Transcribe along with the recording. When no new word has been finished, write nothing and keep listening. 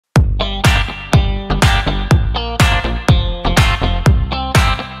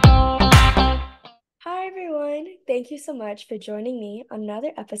thank you so much for joining me on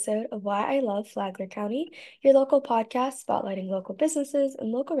another episode of Why I Love Flagler County, your local podcast spotlighting local businesses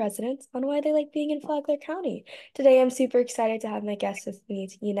and local residents on why they like being in Flagler County. Today, I'm super excited to have my guest with me,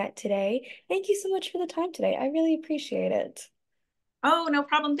 Yonette, today. Thank you so much for the time today. I really appreciate it. Oh, no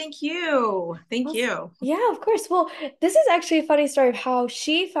problem. Thank you. Thank Awesome. you. Yeah, of course. Well, this is actually a funny story of how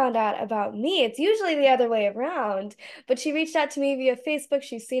she found out about me. It's usually the other way around, but she reached out to me via Facebook.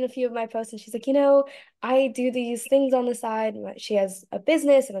 She's seen a few of my posts and she's like, I do these things on the side. She has a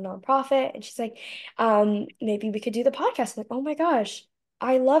business and a nonprofit, and she's like, maybe we could do the podcast. I'm like, oh my gosh,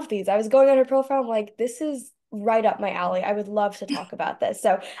 I love these. I was going on her profile. I'm like, this is right up my alley. I would love to talk about this.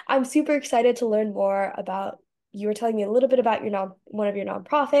 So I'm super excited to learn more about. You were telling me a little bit about one of your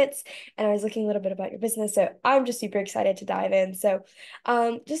nonprofits, and I was looking a little bit about your business. So I'm just super excited to dive in. So,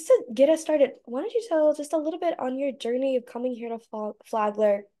 just to get us started, why don't you tell just a little bit on your journey of coming here to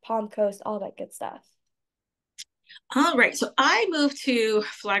Flagler, Palm Coast, all that good stuff? All right. So I moved to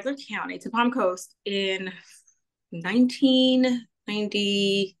Flagler County, to Palm Coast in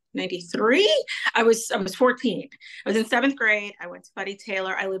 1993. I was 14. I was in seventh grade. I went to Buddy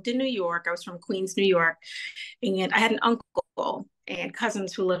Taylor. I lived in New York. I was from Queens, New York. And I had an uncle and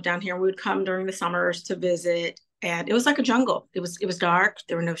cousins who lived down here. We would come during the summers to visit. And it was like a jungle. It was dark.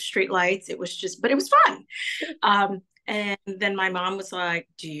 There were no street lights. It was just, but it was fun. And then my mom was like,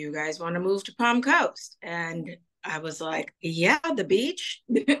 "Do you guys want to move to Palm Coast?" And I was like, "Yeah, the beach.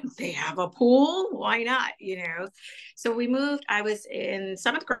 They have a pool. Why not?" So we moved. I was in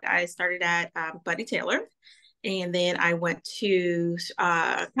seventh grade. I started at Buddy Taylor. And then I went to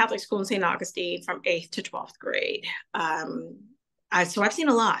Catholic school in St. Augustine from eighth to 12th grade. So I've seen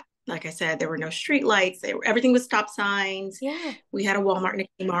a lot. Like I said, there were no street lights. Everything was stop signs. Yeah. We had a Walmart and a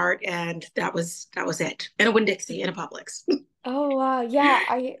Kmart, and that was it. And a Winn-Dixie and a Publix. Oh wow. Yeah,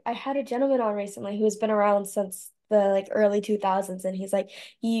 I had a gentleman on recently who's been around since the like early 2000s, and he's like,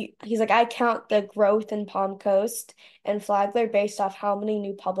 I count the growth in Palm Coast and Flagler based off how many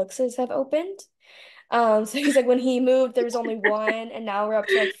new Publixes have opened. So he's like, when he moved, there was only one, and now we're up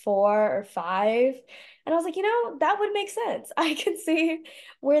to like four or five. And I was like, that would make sense. I can see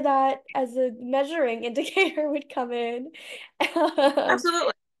where that as a measuring indicator would come in. Um,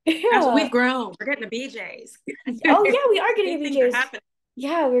 Absolutely. Absolutely. yeah. We've grown. We're getting the BJs. Oh yeah, we are getting a Big things are BJ's. happening.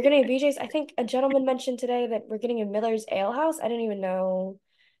 Yeah, we're getting a BJ's. I think a gentleman mentioned today that we're getting a Miller's Ale House. I didn't even know.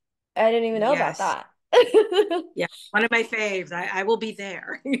 I didn't even know about Yes. that. Yeah. One of my faves. I will be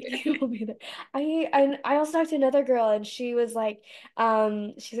there. You will be there. I also talked to another girl, and she was like,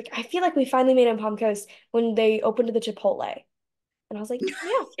 she's like, I feel like we finally made it in Palm Coast when they opened the Chipotle. And I was like,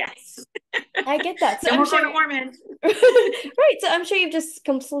 yeah, Yes. I get that. So No I'm more going sure, to Ormond. right. So I'm sure you've just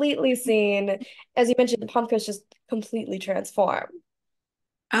completely seen, as you mentioned, the Palm Coast just completely transform.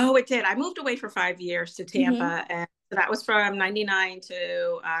 Oh, it did. I moved away for 5 years to Hmm. Tampa, and so that was from 99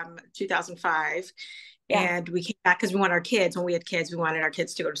 to 2005. Yeah. And we came back because we want our kids. When we had kids, we wanted our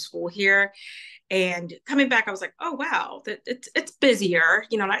kids to go to school here. And coming back, I was like, oh, wow, it's busier,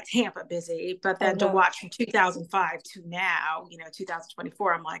 not Tampa busy. But Oh then to no. watch from 2005 to now,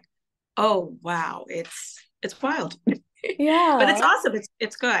 2024, I'm like, oh, wow, it's wild. But it's Yeah. awesome.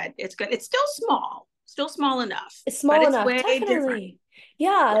 It's good. It's good. It's still small enough, It's but small it's enough, way different. definitely.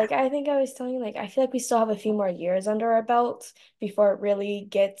 Yeah, Yeah. like I think I was telling you, like I feel like we still have a few more years under our belt before it really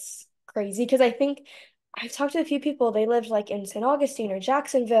gets crazy. Because I think I've talked to a few people, they lived like in St. Augustine or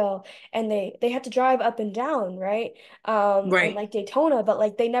Jacksonville, and they had to drive up and down, right? And Right. like Daytona, but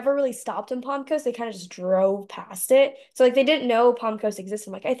like they never really stopped in Palm Coast. They kind of just drove past it. So like they didn't know Palm Coast existed.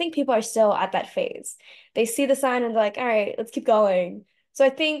 I'm like, I think people are still at that phase. They see the sign and they're like, all right, let's keep going. So I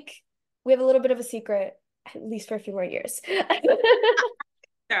think we have a little bit of a secret at least for a few more years.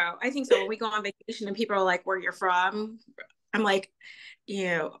 So I think so. When we go on vacation and people are like, where you're from, I'm like,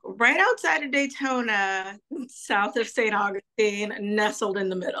 right outside of Daytona, south of St. Augustine, nestled in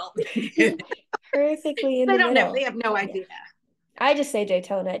the middle. You're perfectly in They the don't know. They middle. have no Yeah. idea. I just say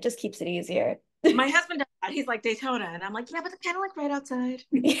Daytona. It just keeps it easier. My husband does that. He's like Daytona. And I'm like, yeah, but it's kind of like right outside.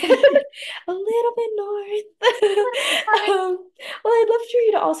 Yeah, a little bit north. Well, I'd love for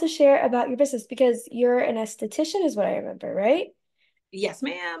you to also share about your business because you're an esthetician, is what I remember, right? Yes,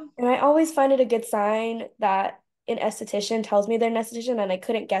 ma'am. And I always find it a good sign that an esthetician tells me they're an esthetician and I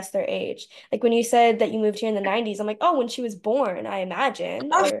couldn't guess their age. Like when you said that you moved here in the 90s, I'm like, oh, when she was born, I imagine,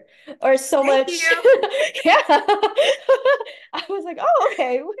 Oh, or so thank much. you. Yeah. I was like, oh,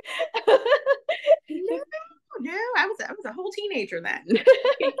 okay. No, no, I was a whole teenager then.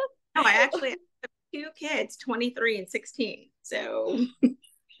 No, I actually have two kids, 23 and 16. So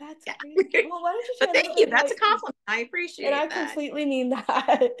That's Yeah. crazy. Well, why don't you But share a little thank bit you. That's a about compliment. I and I appreciate that. completely mean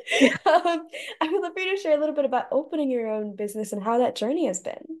that. I would love for you to share a little bit about opening your own business and how that journey has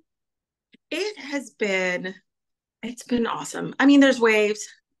been. It has been, it's been awesome. I mean, there's waves,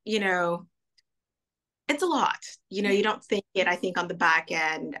 you know, it's a lot. You know, Yeah. you don't think it, I think, on the back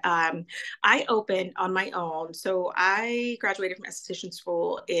end. I opened on my own. So I graduated from esthetician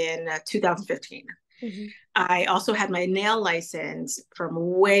school in 2015. Hmm. I also had my nail license from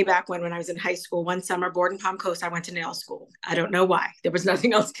way back when I was in high school. One summer, board in Palm Coast, I went to nail school. I don't know why. There was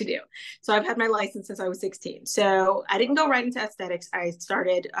nothing else to do. So I've had my license since I was 16. So I didn't go right into aesthetics. I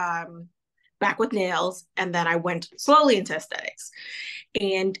started back with nails, and then I went slowly into aesthetics.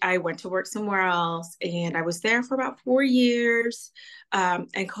 And I went to work somewhere else, and I was there for about 4 years. And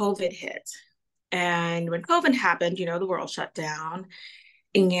COVID hit. And when COVID happened, you know, the world shut down.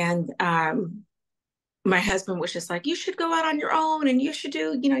 And my husband was just like, you should go out on your own and you should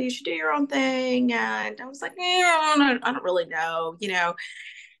do, you know, you should do your own thing. And I was like, yeah, I don't really know, you know.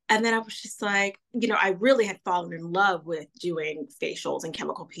 And then I was just like, you know, I really had fallen in love with doing facials and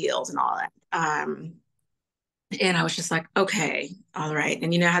chemical peels and all that. And I was just like, okay, all right.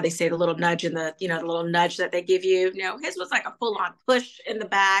 And you know how they say the little nudge in the, you know, the little nudge that they give you? You know, his was like a full on push in the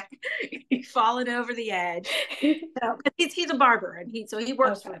back, falling over the edge. So, he's a barber, and so he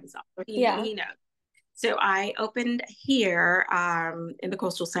works for Okay. himself. So Yeah. he knows. So I opened here in the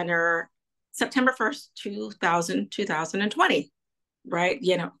Coastal Center September 1st, 2020, right?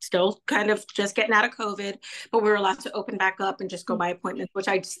 You know, still kind of just getting out of COVID, but we were allowed to open back up and just go by appointments, which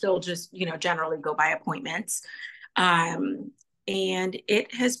I still just, you know, generally go by appointments. Um, and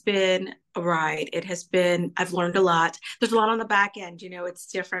it has been a ride. It has been, I've learned a lot. There's a lot on the back end. You know, it's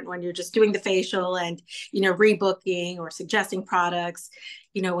different when you're just doing the facial and, you know, rebooking or suggesting products.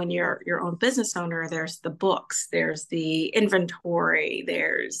 You know, when you're your own business owner, there's the books, there's the inventory,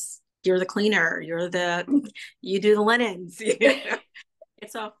 you're the cleaner, you do the linens. You know?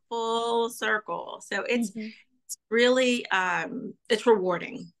 It's a full circle. So Hmm. it's really it's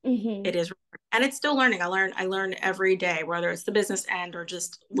rewarding. Hmm. It is, and it's still learning. I learn every day, whether it's the business end or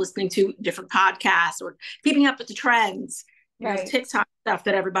just listening to different podcasts or keeping up with the trends, you know, the Right. TikTok stuff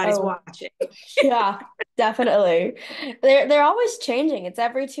that everybody's Oh, watching. yeah, definitely. They're always changing. It's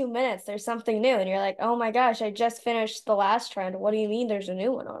every 2 minutes there's something new, and you're like, oh my gosh, I just finished the last trend. What do you mean there's a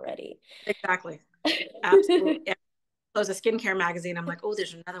new one already? Exactly. Absolutely. Close a skincare magazine. I'm like, oh,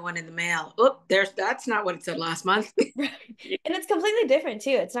 there's another one in the mail. Oh, that's not what it said last month. Right. And it's completely different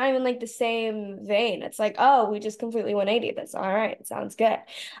too. It's not even like the same vein. It's like, oh, we just completely 180 this. All right, sounds good.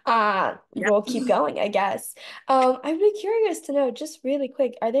 Yeah. We'll keep going, I guess. I'd be curious to know, just really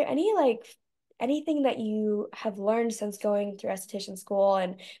quick, are there any like anything that you have learned since going through esthetician school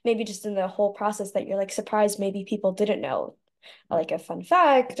and maybe just in the whole process that you're like surprised maybe people didn't know? Like a fun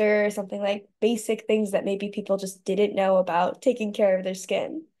fact or something like basic things that maybe people just didn't know about taking care of their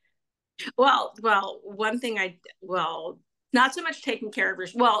skin. One thing not so much taking care of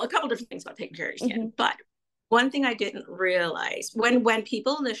a couple different things about taking care of your Hmm. skin, but one thing I didn't realize when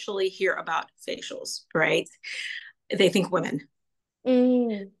people initially hear about facials, right? They think women.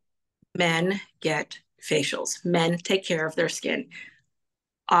 Mm, Men get facials. Men take care of their skin,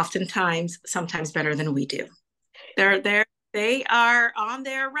 oftentimes, sometimes better than we do. They are on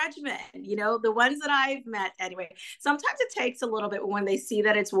their regimen, you know, the ones that I've met anyway. Sometimes it takes a little bit when they see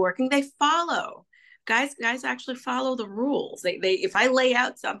that it's working, they follow. Guys actually follow the rules. They if I lay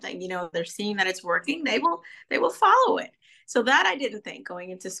out something, you know, they're seeing that it's working, they will follow it. So that I didn't think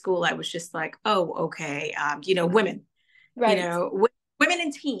going into school. I was just like, oh, okay, you know, women, you right. know, women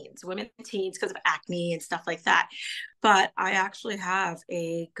and teens because of acne and stuff like that. But I actually have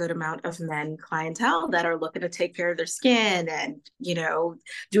a good amount of men clientele that are looking to take care of their skin and, you know,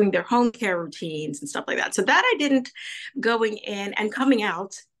 doing their home care routines and stuff like that. So that I didn't going in and coming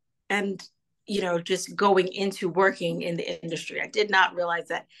out and, you know, just going into working in the industry. I did not realize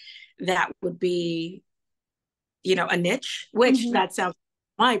that that would be, you know, a niche, which Hmm. that sounds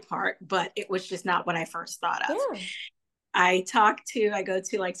my part, but it was just not what I first thought of. Yeah. I go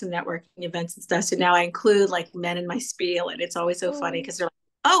to like some networking events and stuff. So now I include like men in my spiel, and it's always so funny Oh, because they're like,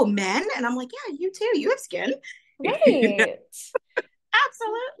 "Oh, men," and I'm like, "Yeah, you too. You have skin." right.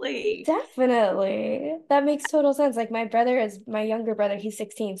 Absolutely. Definitely. That makes total sense. Like my younger brother, he's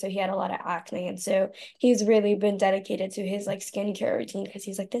 16, so he had a lot of acne. And so he's really been dedicated to his like skincare routine because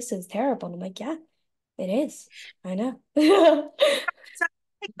he's like, this is terrible. And I'm like, yeah, it is. I know. So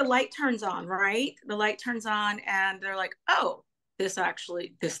like, the light turns on, right? The light turns on, and they're like, "Oh, this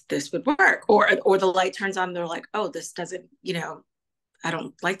actually this would work," or the light turns on, and they're like, "Oh, this doesn't, you know." I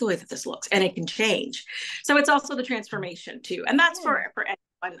don't like the way that this looks, and it can change. So it's also the transformation too, and that's Yeah. for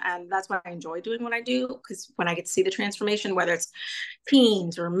And that's why I enjoy doing what I do, because when I get to see the transformation, whether it's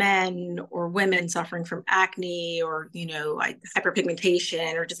teens or men or women suffering from acne or, like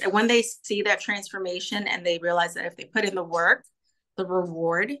hyperpigmentation, or just when they see that transformation and they realize that if they put in the work, the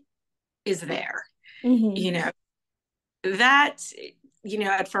reward is there. Hmm. You know, that,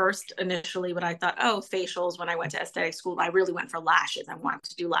 at first, initially, when I thought, oh, facials, when I went to aesthetic school, I really went for lashes. I wanted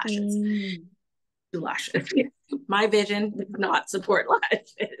to do lashes. Mm. Do lashes. My vision does not support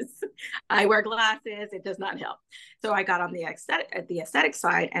lashes. I wear glasses. It does not help. So I got on the aesthetic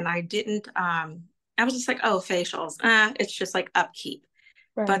side, and I didn't. I was just like, oh, facials. It's just like upkeep.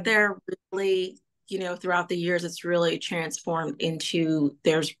 But Right. they're really, throughout the years, it's really transformed into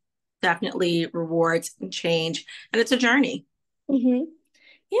there's definitely rewards and change, and it's a journey. Hmm.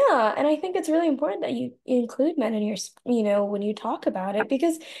 Yeah, and I think it's really important that you include men in your, when you talk about it,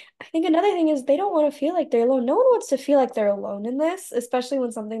 because I think another thing is they don't want to feel like they're alone. No one wants to feel like they're alone in this, especially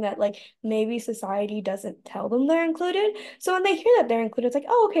when something that like maybe society doesn't tell them they're included. So when they hear that they're included, it's like,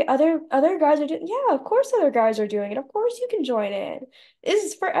 oh, okay, other guys are doing, yeah, of course other guys are doing it. Of course you can join in. This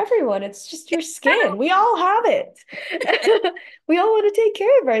is for everyone. It's just your skin. We all have it. We all want to take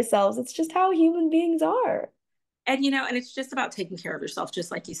care of ourselves. It's just how human beings are. And it's just about taking care of yourself, just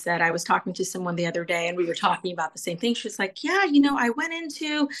like you said. I was talking to someone the other day and we were talking about the same thing. She was like, yeah, I went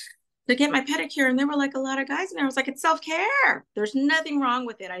into to get my pedicure and there were like a lot of guys in there. I was like, it's self-care. There's nothing wrong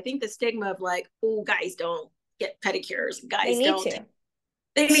with it. I think the stigma of like, oh, guys don't get pedicures, They guys need don't to.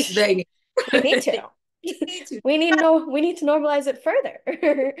 they need They need they to. need to. We need to normalize it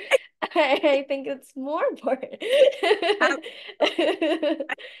further. I think it's more important.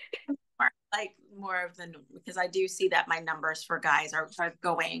 More of the, because I do see that my numbers for guys are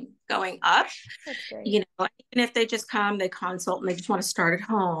going up. That's great. Even if they just come, they consult and they just want to start at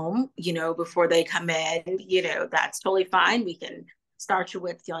home, before they come in, that's totally fine. We can start you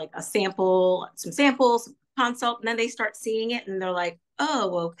with like some samples, consult, and then they start seeing it and they're like,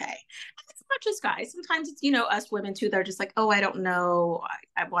 oh, okay. It's not just guys. Sometimes it's, us women too. They're just like, oh, I don't know.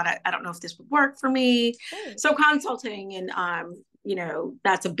 I don't know if this would work for me. Right. So consulting and,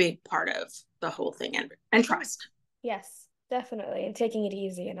 that's a big part of the whole thing, and Yeah. trust. Yes, definitely. And taking it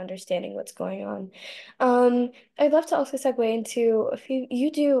easy and understanding what's going on. I'd love to also segue into if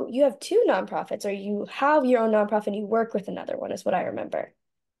you have two nonprofits or you have your own nonprofit and you work with another one, is what I remember.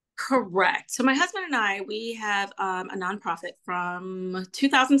 Correct. So my husband and I, we have a nonprofit from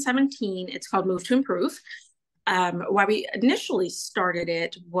 2017. It's called Move to Improve. Why we initially started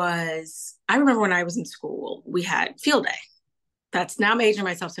it was, I remember when I was in school, we had field day. That's now I'm aging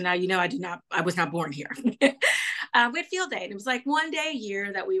myself. So now, I was not born here. We had field day, and it was like one day a year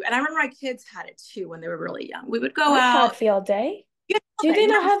and I remember my kids had it too when they were really young. We would go I had out. field day. Yeah, Do field day. they You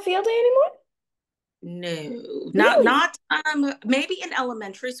not remember? have field day anymore? No, not Really? not maybe in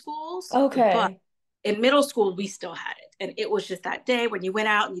elementary schools, but Okay. in middle school we still had it. And it was just that day when you went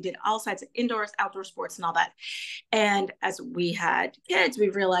out and you did all sides of indoors, outdoor sports and all that. And as we had kids, we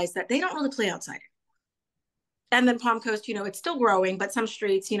realized that they don't really play outside. And then Palm Coast, it's still growing, but some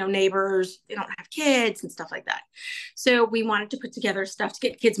streets, neighbors, they don't have kids and stuff like that. So we wanted to put together stuff to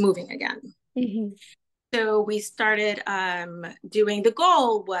get kids moving again. Hmm. So we started doing, the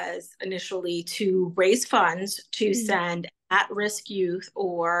goal was initially to raise funds to Hmm. send at-risk youth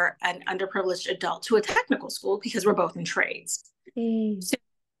or an underprivileged adult to a technical school because we're both in trades. Mm. So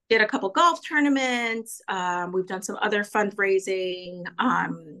we did a couple golf tournaments. We've done some other fundraising.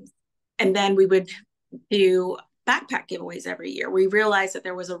 And then we would do backpack giveaways every year. We realized that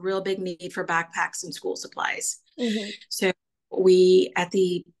there was a real big need for backpacks and school supplies. Hmm. So at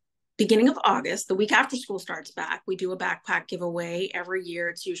the beginning of August, the week after school starts back, we do a backpack giveaway every year.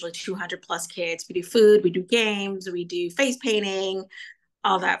 It's usually 200 plus kids. We do food, we do games, we do face painting,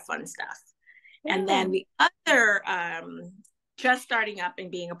 all that fun stuff. And then Yeah. the other, just starting up and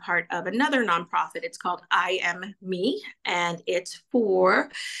being a part of another nonprofit, it's called I Am Me, and it's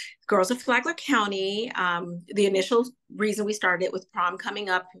for girls of Flagler County. The initial reason we started it with prom coming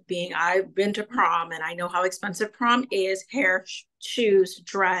up being I've been to prom and I know how expensive prom is, hair, shoes,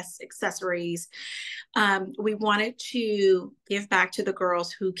 dress, accessories. We wanted to give back to the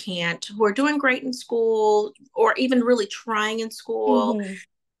girls who are doing great in school or even really trying in school Hmm.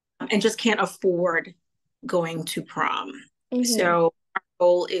 and just can't afford going to prom. Hmm. So our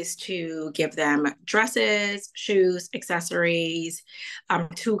goal is to give them dresses, shoes, accessories.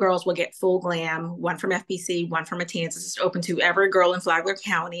 Two girls will get full glam, one from FBC, one from Matanzas. It's open to every girl in Flagler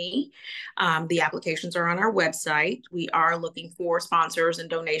County. The applications are on our website. We are looking for sponsors and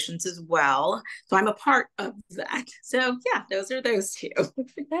donations as well. So I'm a part of that. So yeah, those are those two.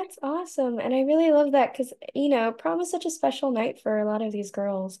 That's awesome. And I really love that because, prom is such a special night for a lot of these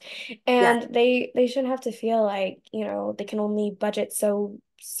girls. Yeah. And they shouldn't have to feel like, they can only budget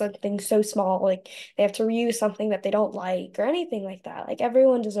something so small. Like they have to reuse something that they don't like or anything like that. Like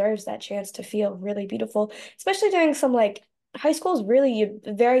everyone deserves that chance to feel really beautiful, especially during some like high school is really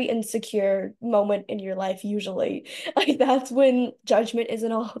a very insecure moment in your life usually. Like that's when judgment is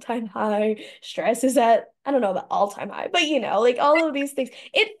an all-time high, stress is at I don't know about all-time high, but like all of these things,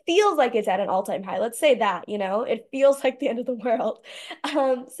 it feels like it's at an all-time high. Let's say that, it feels like the end of the world.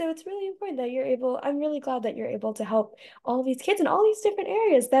 So it's really important that I'm really glad that you're able to help all these kids in all these different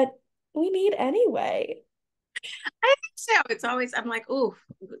areas that we need anyway. I think so. It's always, I'm like, oh,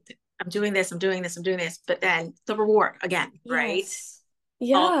 I'm doing this, I'm doing this, I'm doing this. But then the reward again, right? Yes.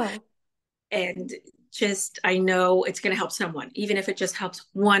 All, Yeah. and just, I know it's going to help someone, even if it just helps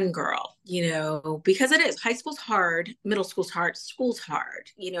one girl, because it is. High school's hard, middle school's hard, school's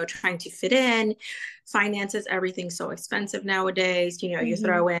hard, trying to fit in, finances, everything's so expensive nowadays. You Hmm.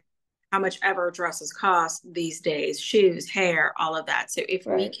 throw in how much ever dresses cost these days, shoes, hair, all of that. So if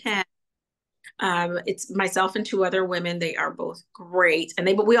we Right. can, it's myself and two other women. They are both great,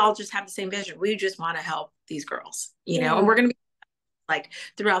 but we all just have the same vision. We just want to help these girls, and we're Yeah. going to be like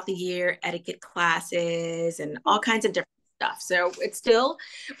throughout the year, etiquette classes and all kinds of different stuff. So it's still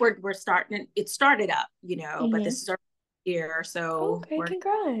we're starting. It started up, but Hmm. this is our year, so Okay, we're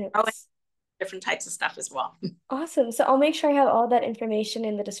growing congrats. different types of stuff as well. Awesome. So I'll make sure I have all that information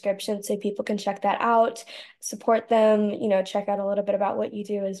in the description so people can check that out, support them, check out a little bit about what you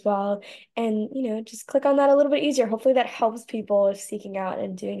do as well. And, just click on that a little bit easier. Hopefully that helps people seeking out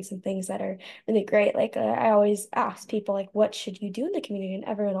and doing some things that are really great. Like I always ask people like, what should you do in the community? And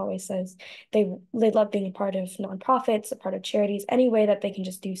everyone always says they love being a part of nonprofits, a part of charities, any way that they can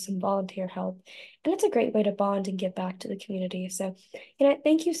just do some volunteer help. And it's a great way to bond and give back to the community. So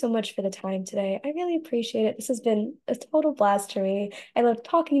thank you so much for the time today. I really appreciate it. This has been a total blast for me. I love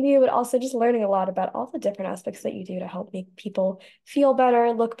talking to you, but also just learning a lot about all the different aspects that you do to help make people feel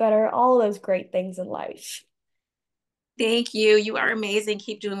better, look better, all of those great things in life. Thank you. You are amazing.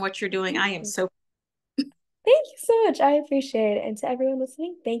 Keep doing what you're doing. Thank I am you. so Thank you so much. I appreciate it. And to everyone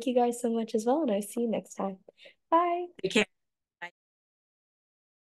listening, thank you guys so much as well. And I'll see you next time. Bye. take care.